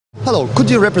Hello, could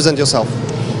you represent yourself?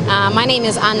 My name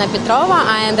is Petrova.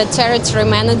 I am the territory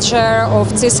manager of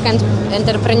IDCEE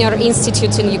Entrepreneur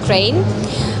Institute in Ukraine.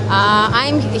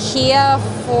 I'm here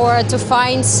to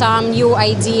find some new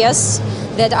ideas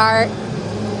that are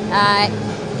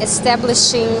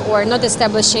establishing or not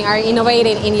establishing, are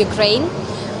innovating in Ukraine.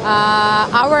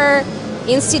 Our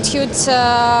institute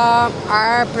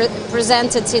are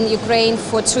presented in Ukraine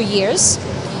for 2 years,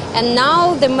 and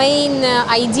now the main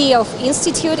idea of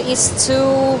institute is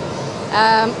to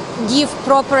give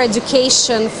proper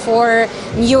education for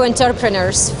new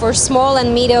entrepreneurs, for small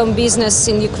and medium business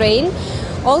in Ukraine.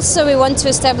 Also, we want to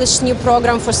establish new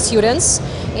program for students.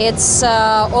 It's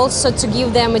also to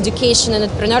give them education and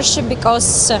entrepreneurship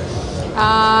because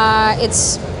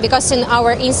in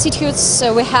our institutes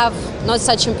we have not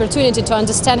such opportunity to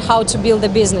understand how to build a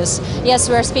business. Yes,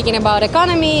 we are speaking about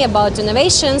economy, about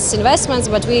innovations, investments,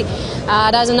 but we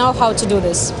doesn't know how to do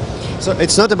this. So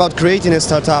it's not about creating a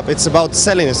startup, it's about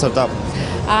selling a startup.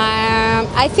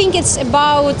 I think it's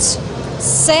about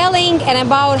selling and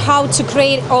about how to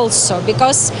create also,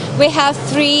 because we have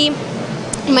three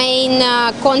main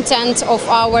content of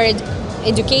our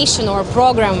education or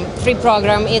program, free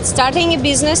program. It's starting a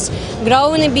business,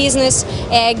 growing a business,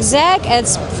 exec.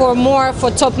 It's for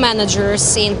top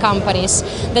managers in companies.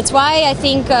 That's why I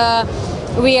think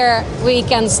we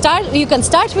can start. You can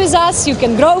start with us, you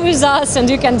can grow with us, and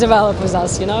you can develop with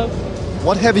us. You know.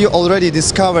 What have you already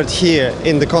discovered here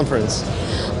in the conference?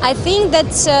 I think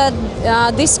that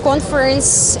this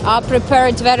conference are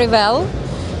prepared very well.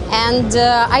 And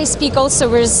I speak also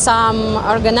with some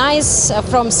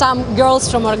girls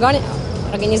from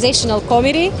organizational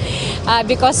committee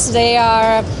because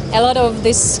a lot of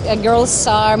these girls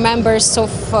are members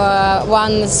of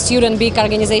one student big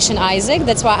organization, IDCEE.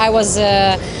 That's why I was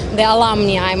the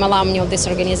alumni. I'm alumni of this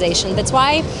organization. That's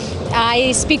why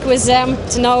I speak with them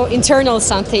to know internal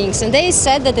some things, and they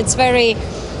said that it's very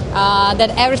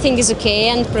that everything is okay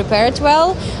and prepared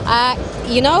well.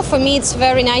 You know, for me it's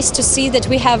very nice to see that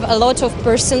we have a lot of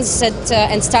persons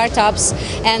and startups,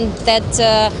 and that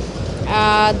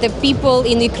the people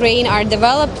in Ukraine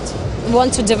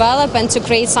want to develop and to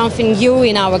create something new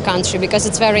in our country, because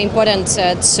it's very important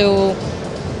to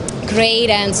create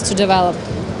and to develop.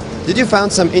 Did you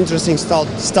find some interesting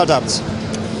startups?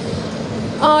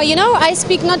 You know, I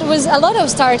speak not with a lot of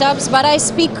startups, but I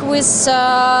speak with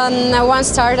one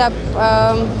startup,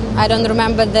 I don't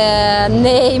remember the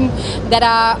name,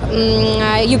 that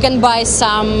you can buy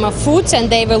some food and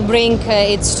they will bring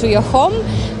it to your home.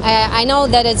 I know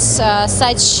that it's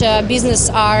such business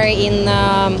are in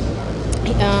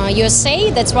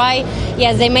USA. That's why,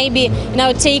 yeah, they maybe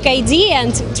take idea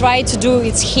and try to do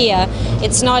it here.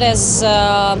 It's not as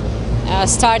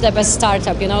startup,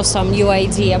 some new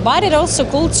idea, but it's also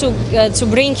cool to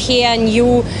bring here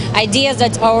new ideas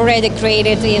that are already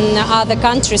created in other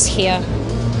countries here.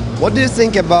 What do you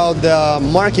think about the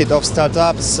market of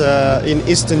startups in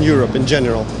Eastern Europe in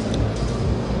general?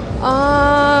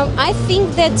 I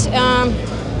think that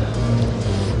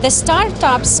the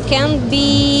startups can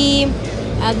be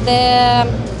the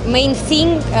main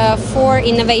thing for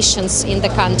innovations in the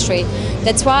country.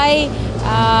 That's why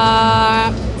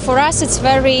for us it's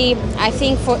I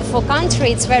think for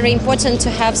country it's very important to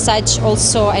have such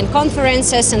also and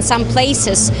conferences and some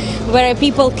places where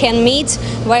people can meet,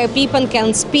 where people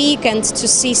can speak and to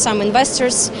see some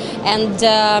investors. And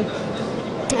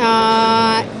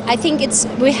I think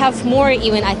we have more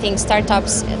even, I think,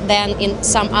 startups than in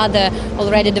some other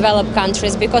already developed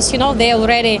countries, because they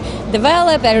already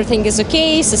develop, everything is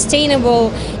okay,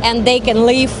 sustainable, and they can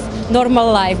live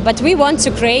normal life. But we want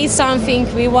to create something,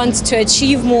 we want to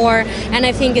achieve more, and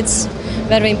I think it's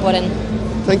very important.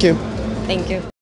 Thank you. Thank you.